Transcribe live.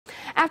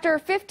After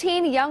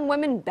 15 young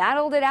women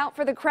battled it out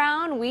for the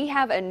crown, we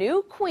have a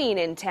new queen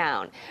in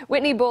town.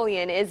 Whitney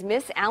Bullion is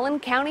Miss Allen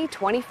County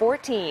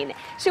 2014.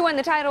 She won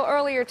the title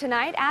earlier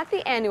tonight at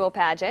the annual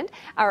pageant.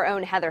 Our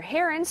own Heather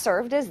Herron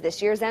served as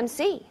this year's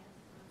MC.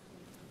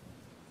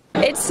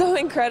 It's so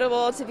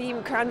incredible to be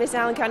crowned Miss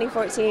Allen County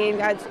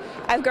 14.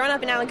 I've grown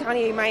up in Allen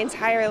County my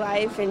entire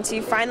life, and to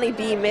finally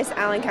be Miss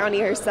Allen County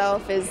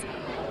herself is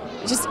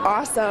just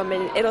awesome,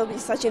 and it'll be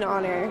such an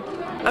honor.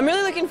 I'm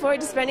really looking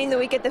forward to spending the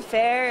week at the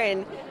fair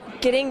and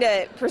getting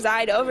to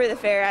preside over the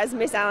fair as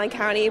Miss Allen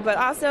County, but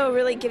also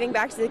really giving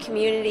back to the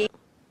community.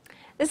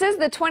 This is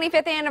the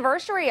 25th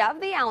anniversary of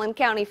the Allen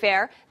County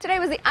Fair. Today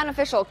was the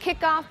unofficial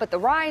kickoff, but the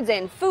rides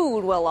and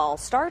food will all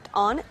start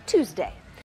on Tuesday.